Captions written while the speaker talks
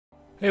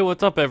Hey,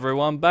 what's up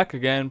everyone? Back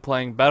again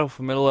playing Battle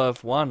for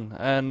Middle-earth 1,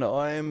 and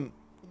I'm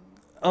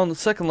on the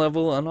second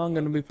level and I'm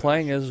going to be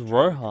playing as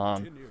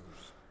Rohan.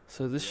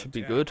 So this should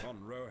be good.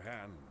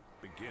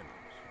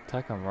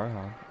 Attack on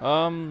Rohan.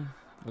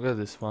 I'll go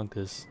this one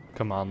because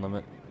command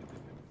limit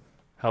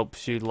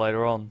helps you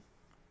later on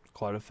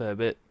quite a fair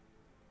bit.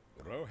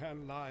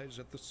 Rohan lies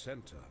at the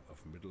center of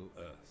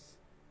Middle-earth.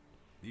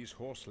 These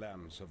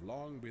horselands have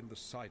long been the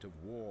site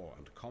of war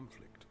and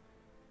conflict,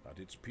 but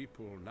its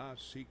people now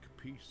seek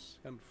peace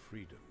and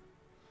freedom.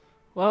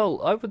 Well,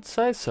 I would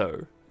say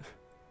so.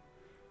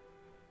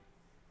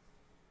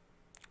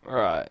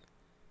 Alright.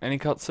 Any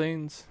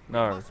cutscenes?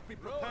 No. Must be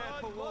prepared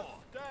for war.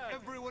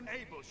 Everyone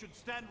able should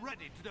stand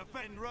ready to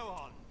defend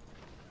Rohan.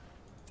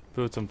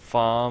 Build some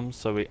farms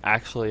so we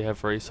actually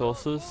have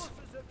resources.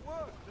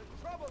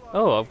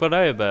 Oh, I've got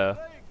a bear.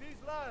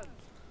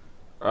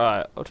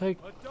 Alright, I'll take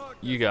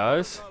you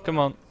guys. Come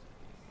on.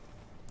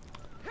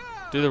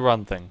 Do the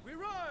run thing.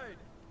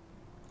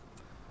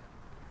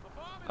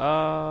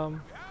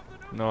 No,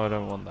 I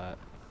don't want that.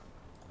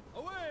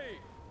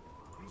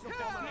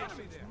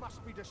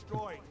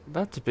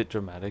 That's a bit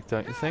dramatic,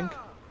 don't you think?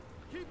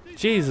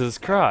 Jesus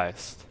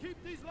Christ.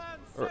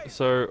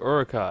 So,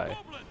 Urukai.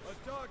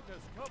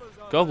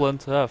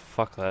 Goblins? Ah,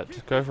 fuck that.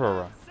 Just go for a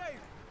run.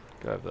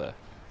 Go over there.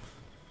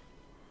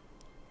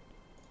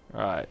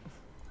 Right.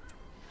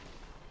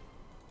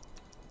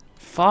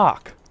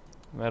 Fuck!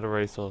 I'm out of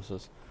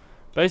resources.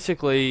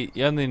 Basically,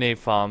 you only need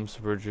farms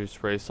to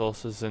produce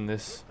resources in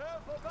this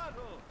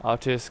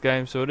RTS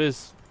game, so it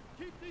is,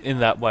 in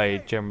that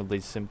way, generally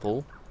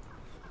simple.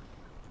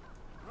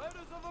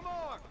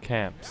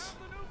 Camps.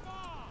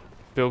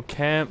 Build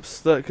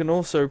camps that can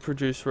also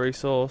produce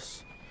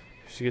resource.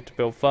 You get to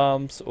build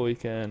farms, or you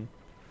can...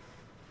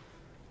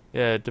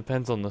 Yeah, it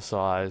depends on the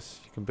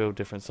size. You can build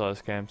different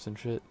size camps and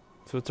shit.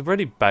 So it's a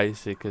pretty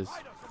basic as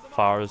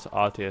far as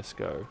RTS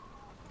go.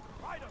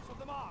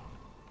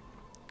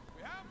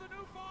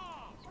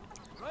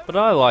 But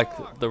I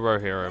like the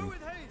Rohirrim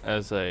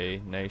as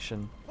a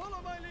nation.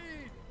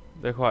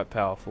 They're quite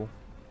powerful.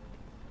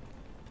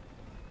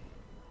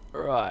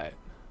 Right.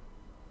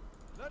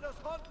 Let us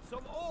hunt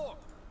some orc.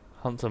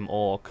 Hunt some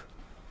orc.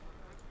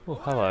 Oh,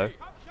 hello.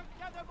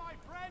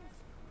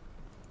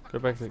 Go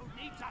back to...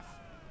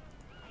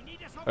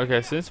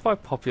 Okay, since my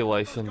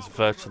population's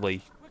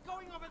virtually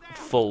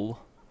full,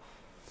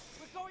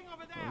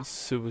 let's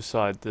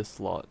suicide this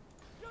lot.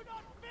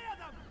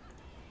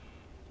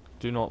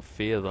 Do not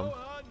fear them.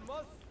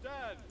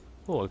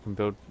 Oh, I can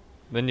build...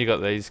 Then you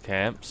got these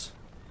camps.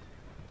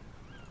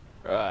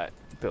 Right,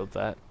 build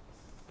that.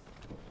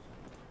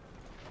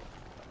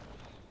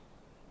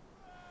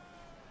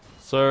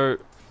 So,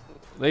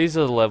 these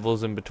are the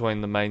levels in between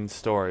the main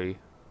story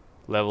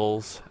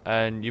levels,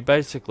 and you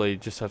basically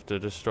just have to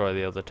destroy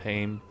the other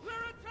team,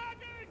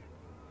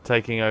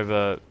 taking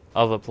over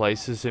other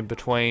places in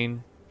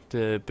between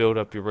to build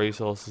up your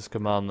resources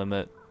command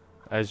limit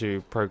as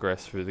you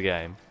progress through the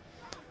game.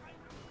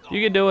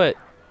 You can do it!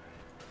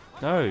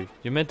 No,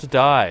 you're meant to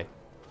die.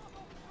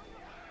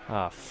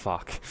 Ah,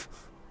 fuck.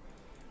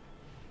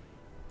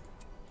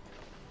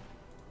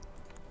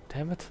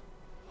 Damn it.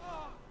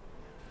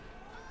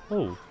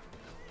 Oh,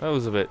 that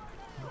was a bit...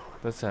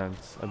 That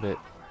sounds a bit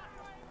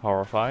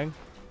horrifying.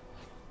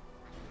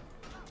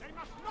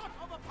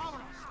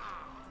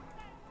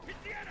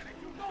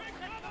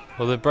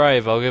 Well, they're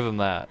brave, I'll give them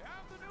that.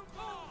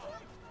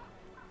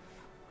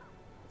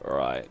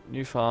 Alright,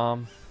 new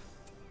farm.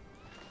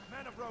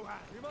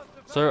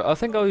 So, I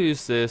think I'll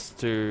use this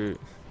to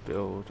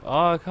build...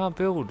 Oh, I can't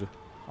build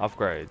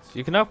upgrades.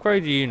 You can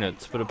upgrade your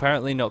units, but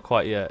apparently not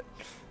quite yet.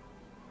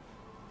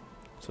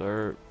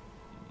 So...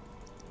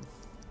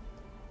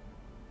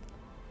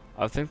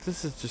 I think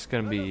this is just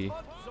going to be...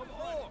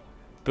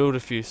 Build a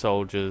few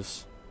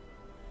soldiers.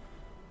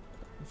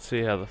 Let's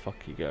see how the fuck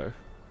you go.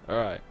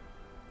 Alright.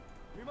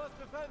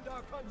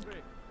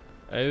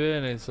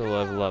 Ava needs to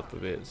level up a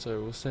bit,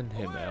 so we'll send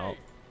him out.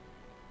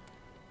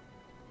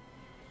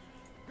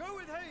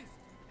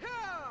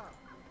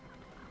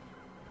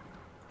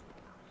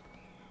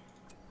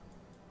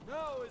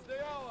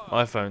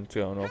 My phone's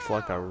going off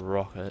like a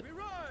rocket.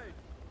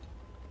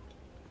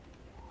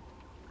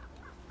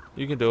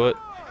 You can do it.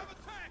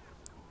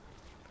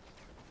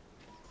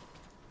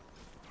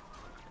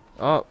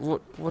 Oh,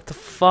 what the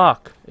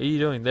fuck are you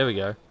doing? There we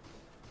go.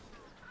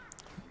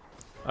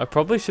 I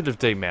probably should have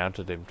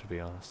demounted him, to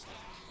be honest.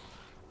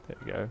 There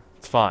we go.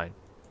 It's fine.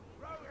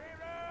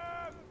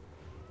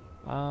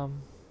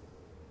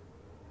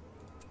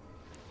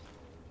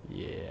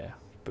 Yeah,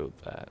 build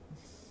that.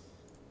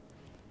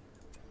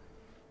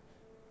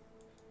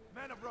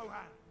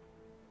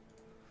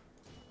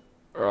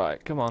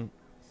 Alright, come on.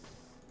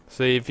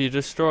 See, if you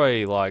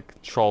destroy,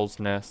 like, trolls'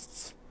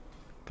 nests,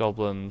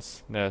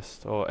 goblins'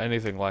 nest, or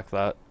anything like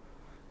that,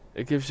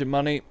 it gives you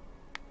money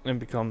and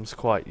becomes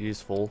quite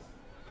useful.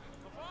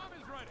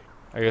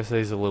 I guess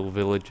these are little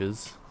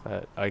villages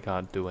that I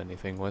can't do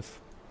anything with.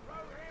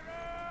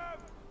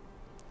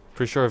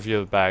 Pretty sure if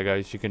you're the bad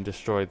guys, you can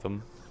destroy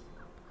them.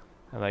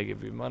 And they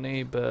give you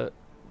money, but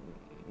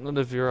Not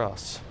if you're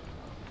us.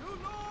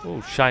 Oh,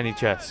 shiny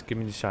chest. Give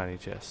me the shiny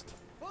chest.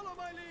 Follow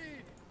my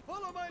lead.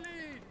 Follow my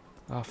lead.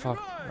 Oh,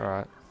 fuck.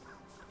 Alright.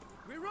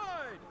 We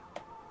ride.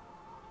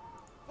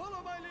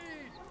 Follow my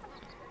lead.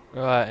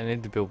 Alright, I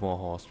need to build more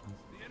horsemen.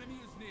 The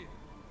enemy is near.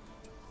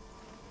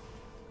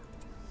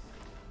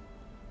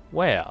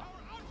 Where? Our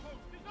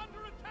outpost is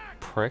under attack.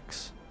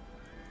 Pricks.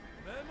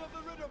 Men of the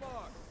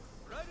Riddermark.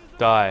 Riders of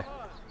Die.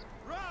 Rohan.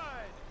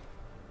 Ride.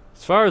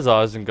 As far as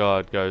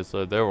Isengard goes,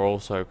 though, they're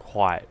also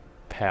quite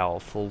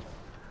powerful.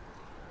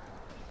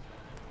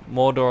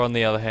 Mordor, on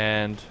the other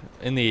hand,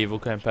 in the Evil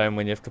campaign,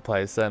 when you have to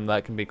play as them,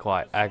 that can be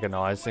quite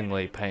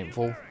agonizingly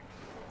painful.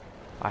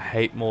 I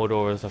hate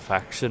Mordor as a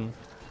faction.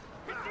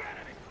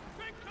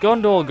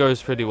 Gondor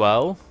goes pretty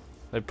well.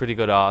 They're pretty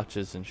good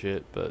archers and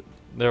shit, but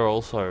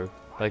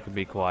they can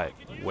be quite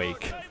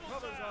weak.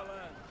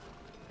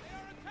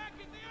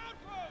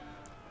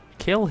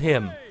 Kill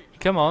him.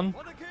 Come on.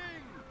 For the king.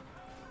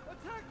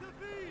 Attack the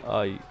beast.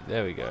 Oh,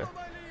 there we go. Follow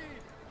my lead.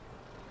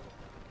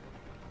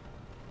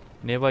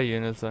 Nearby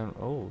units and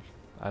oh,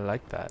 I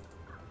like that.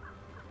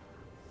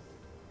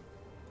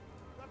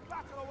 The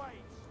battle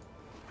awaits.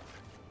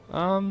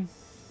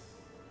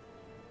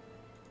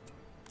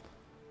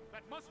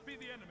 That must be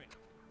the enemy.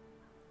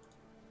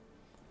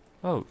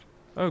 Oh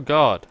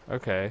god,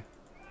 okay.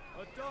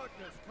 A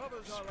darkness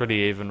covers It's our pretty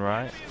land. even,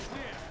 right?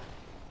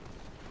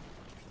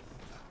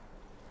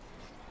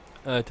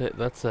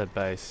 That's their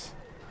base.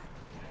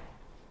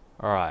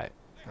 Alright,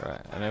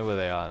 right, I know where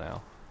they are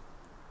now.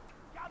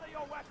 Gather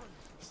your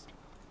weapons.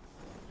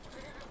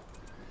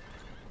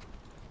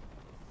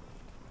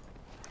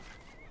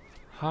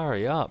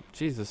 Hurry up,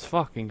 Jesus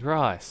fucking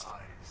Christ.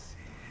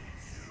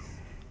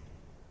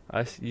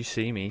 You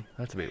see me?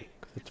 That's a bit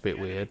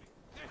weird.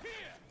 They're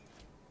here.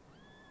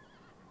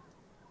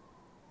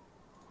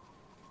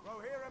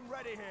 Rohan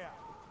ready here.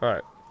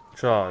 Alright,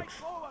 charge. Fight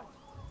forward.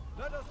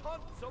 Let us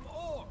hunt some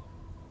orc.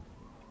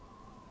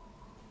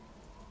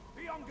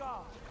 Be on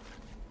guard.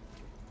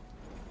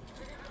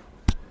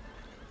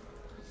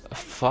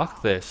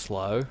 Fuck, they're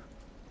slow.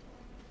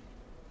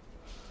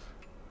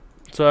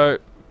 So,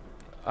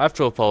 I have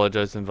to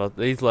apologize, but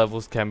these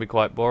levels can be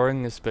quite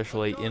boring,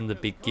 especially in the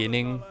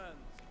beginning.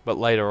 But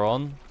later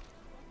on,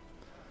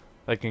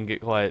 they can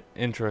get quite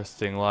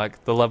interesting.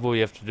 Like, the level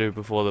you have to do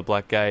before the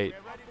Black Gate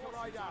We're ready to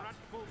ride out.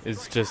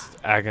 is just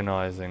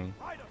agonizing.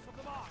 Riders of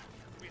the mark.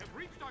 We have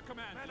reached our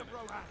command. Men of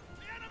Rohan.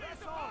 The enemy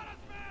is upon us,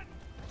 men.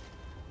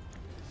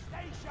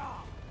 Stay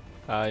sharp.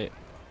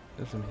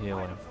 There's some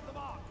healing. Riders of the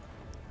mark.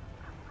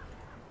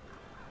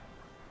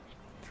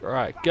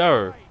 Alright,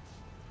 go!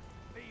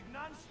 Leave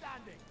none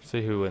standing.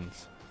 See who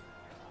wins.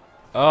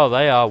 Oh,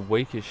 they are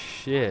weak as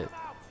shit. Come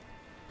out.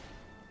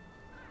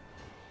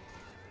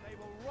 They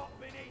will rot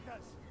beneath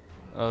us.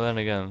 Oh, then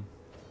again.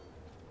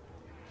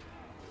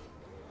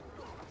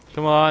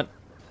 Come on!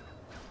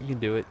 You can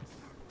do it.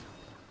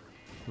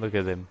 Look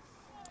at them.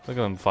 Look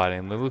at them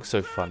fighting. They look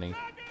so funny.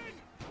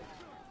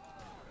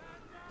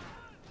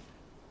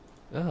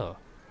 Oh.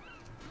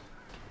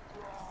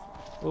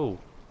 Oh.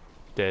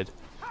 Dead.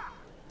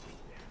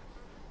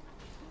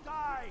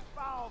 Die,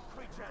 foul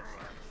creatures.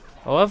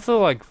 I love the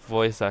like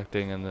voice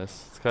acting in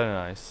this. It's kind of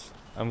nice.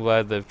 I'm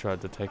glad they've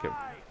tried to take it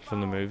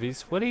from the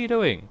movies. What are you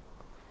doing?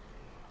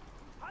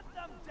 Hunt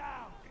them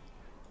down.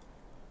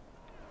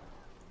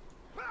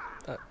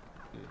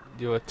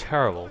 You are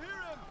terrible. Hear him.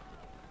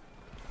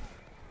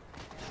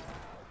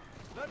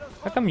 Let us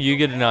How come you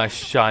get a nice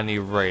shiny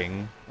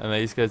ring and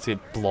these guys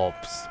get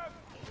blobs?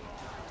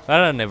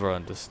 That I never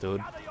understood.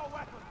 gather your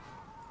weapons.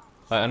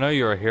 Like, I know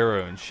you're a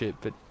hero and shit,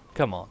 but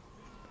come on.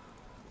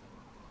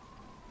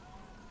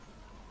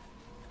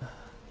 They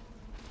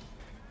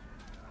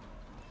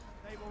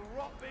will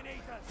rot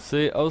beneath us.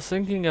 See, I was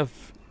thinking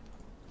of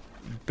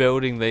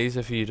building these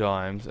a few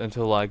times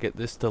until I get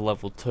this to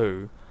level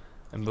 2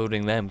 and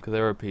building them because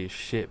they're OP as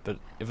shit, but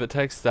if it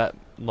takes that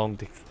long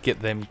to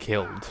get them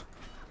killed,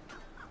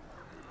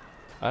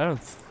 I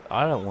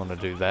don't want to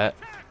do that.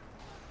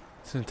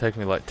 It's going to take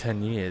me like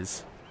 10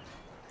 years.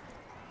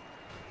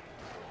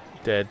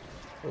 Dead.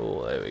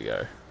 Oh, there we go.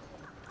 A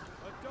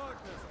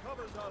darkness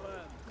covers our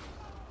land.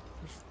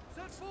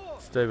 Set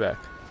forth. Stay back.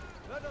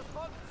 Let us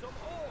hunt some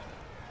orc.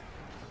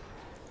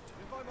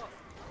 If I must.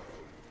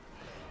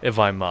 If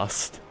I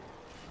must.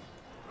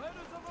 Riders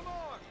of the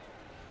mark.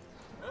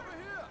 Over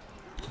here.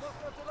 We must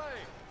not delay.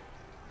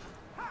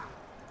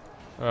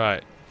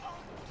 Alright.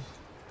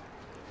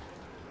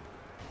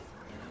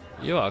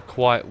 You are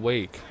quite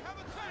weak.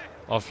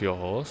 Off your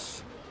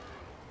horse.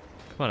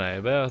 Come on,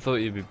 Abear. I thought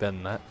you'd be better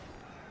than that.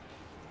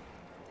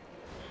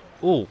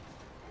 Ooh.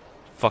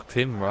 Fucked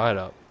him right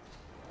up.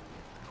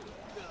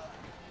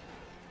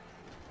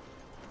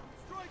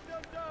 Strike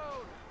them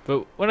down.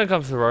 But when it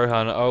comes to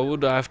Rohan, I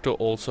would have to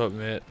also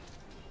admit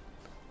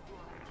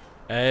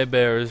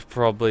Airbear is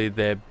probably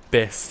their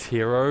best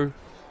hero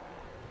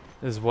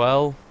as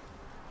well,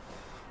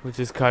 which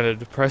is kind of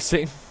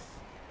depressing.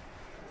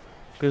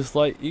 Because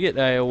like you get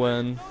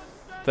Eowyn,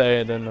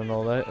 Theoden and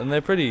all that, and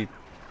they're pretty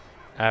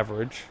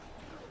average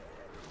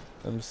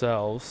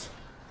themselves.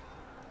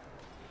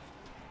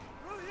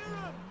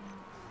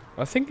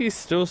 I think he's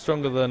still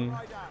stronger than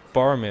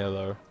Boromir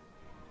though.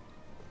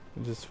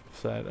 Just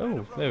sad.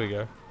 Oh, there we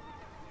go.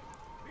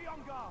 Be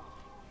on guard.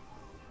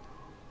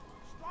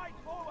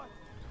 Strike forward.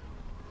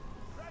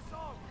 Press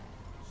on.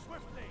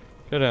 Swiftly.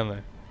 Go down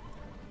there.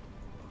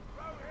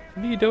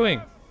 What are you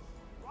doing?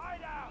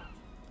 Ride out.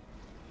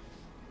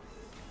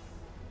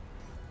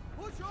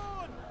 Push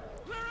on.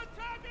 We're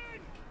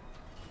attacking.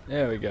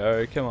 There we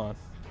go. Come on.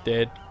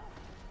 Dead.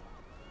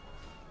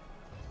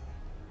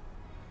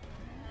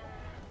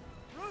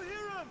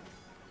 Rohan.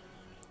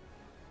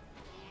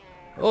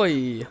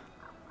 Oi!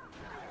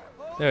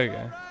 There we go.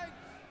 Ranks.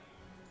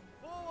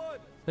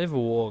 Forward. They have a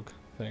warg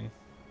thing.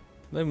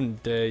 They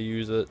wouldn't dare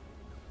use it.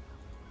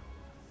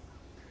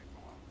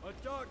 A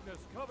darkness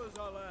covers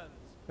our lands.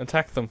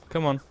 Attack them.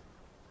 Come on.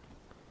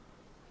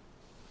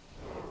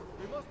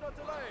 We must not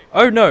delay.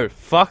 Oh no!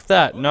 Fuck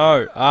that!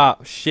 No! Ah,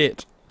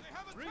 shit.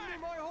 Bring me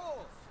my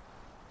horse.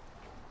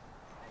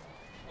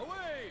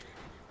 Away.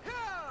 Here.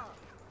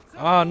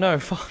 Ah, no,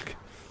 fuck.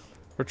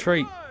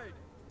 Retreat. Ride.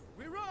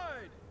 We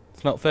ride.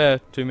 It's not fair.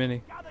 Too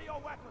many. Gather your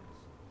weapons.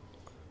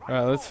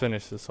 Alright, let's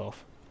finish this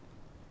off.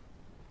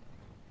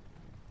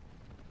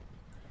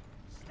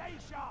 Stay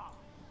sharp.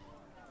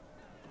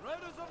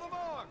 Riders of the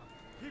mark.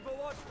 Keep a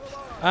watchful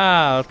eye.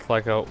 Ah, that's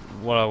like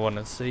what I want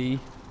to see.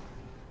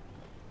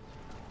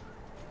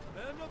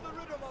 Men of the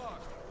river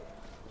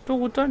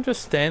mark. Don't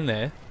just stand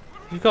there.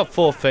 You've got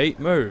 4 feet.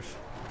 Move.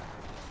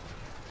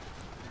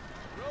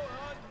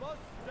 Rohan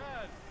must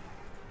stand.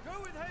 Go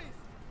with haste.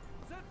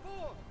 Set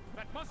forth.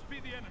 That must be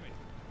the enemy.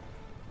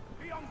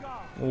 Be on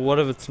guard. Well, what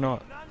if it's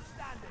not? None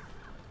standing.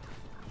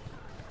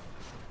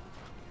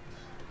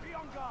 Be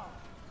on guard.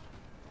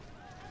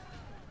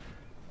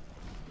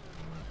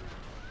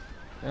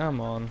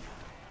 Come on.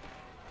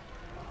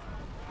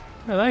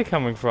 Where are they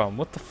coming from?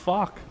 What the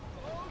fuck?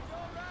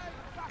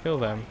 Kill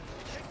them.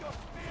 Take your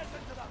spears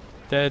into them.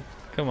 Dead.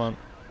 Come on.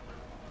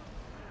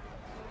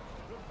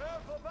 Prepare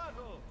for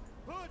battle.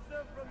 Purge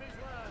them from these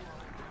lands.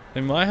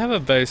 They might have a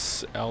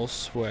base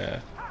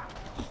elsewhere.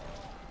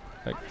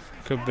 That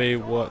could be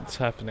what's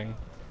happening.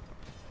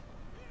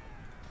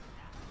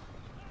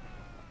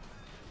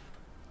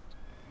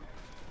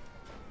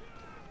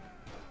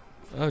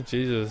 Oh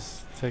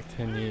Jesus, take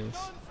 10 years.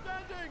 None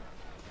standing.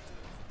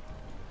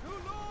 To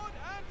lord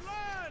and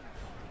land.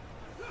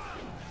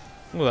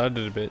 Well, that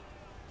did a bit.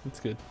 That's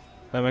good.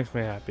 That makes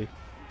me happy.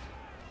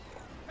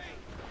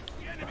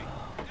 The enemy.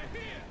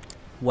 They're here.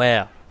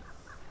 Wow.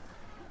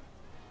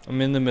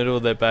 I'm in the middle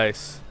of their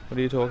base. What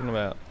are you talking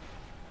about?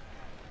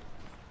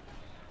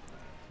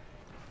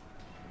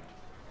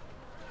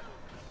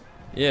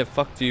 Yeah,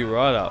 fucked you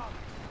right up.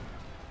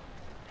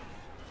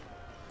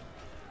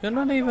 You're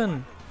not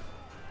even...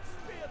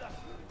 Spear them.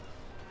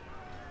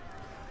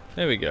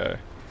 There we go.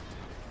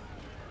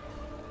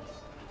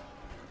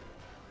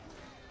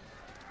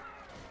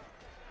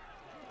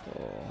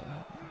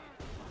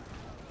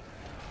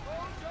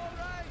 Hold your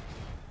right.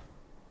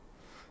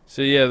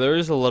 So yeah, there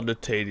is a lot of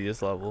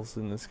tedious levels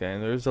in this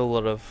game. There is a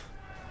lot of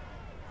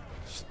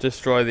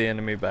destroy the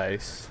enemy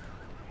base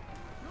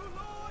To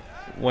lord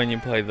and when you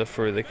play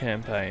through the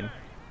campaign.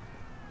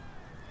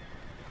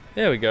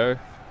 There we go.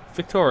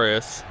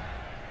 Victorious.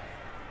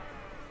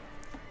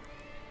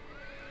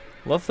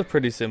 Love the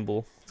pretty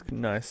symbol. It's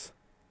nice.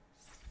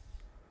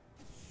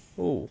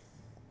 Ooh.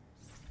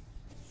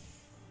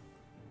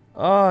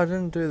 Oh, I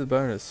didn't do the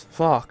bonus.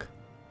 Fuck.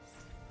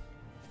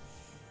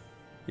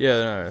 Yeah,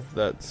 no,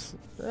 that's...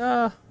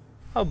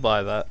 I'll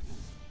buy that.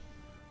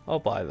 I'll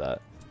buy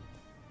that.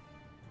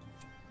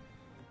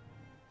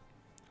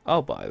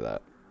 I'll buy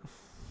that.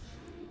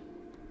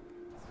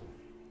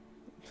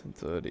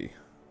 10:30.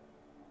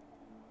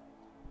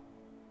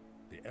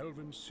 The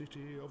elven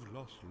city of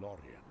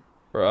Lothlorien.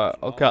 Right,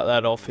 I'll cut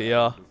that off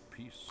here.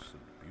 Peace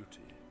and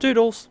beauty.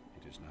 Doodles.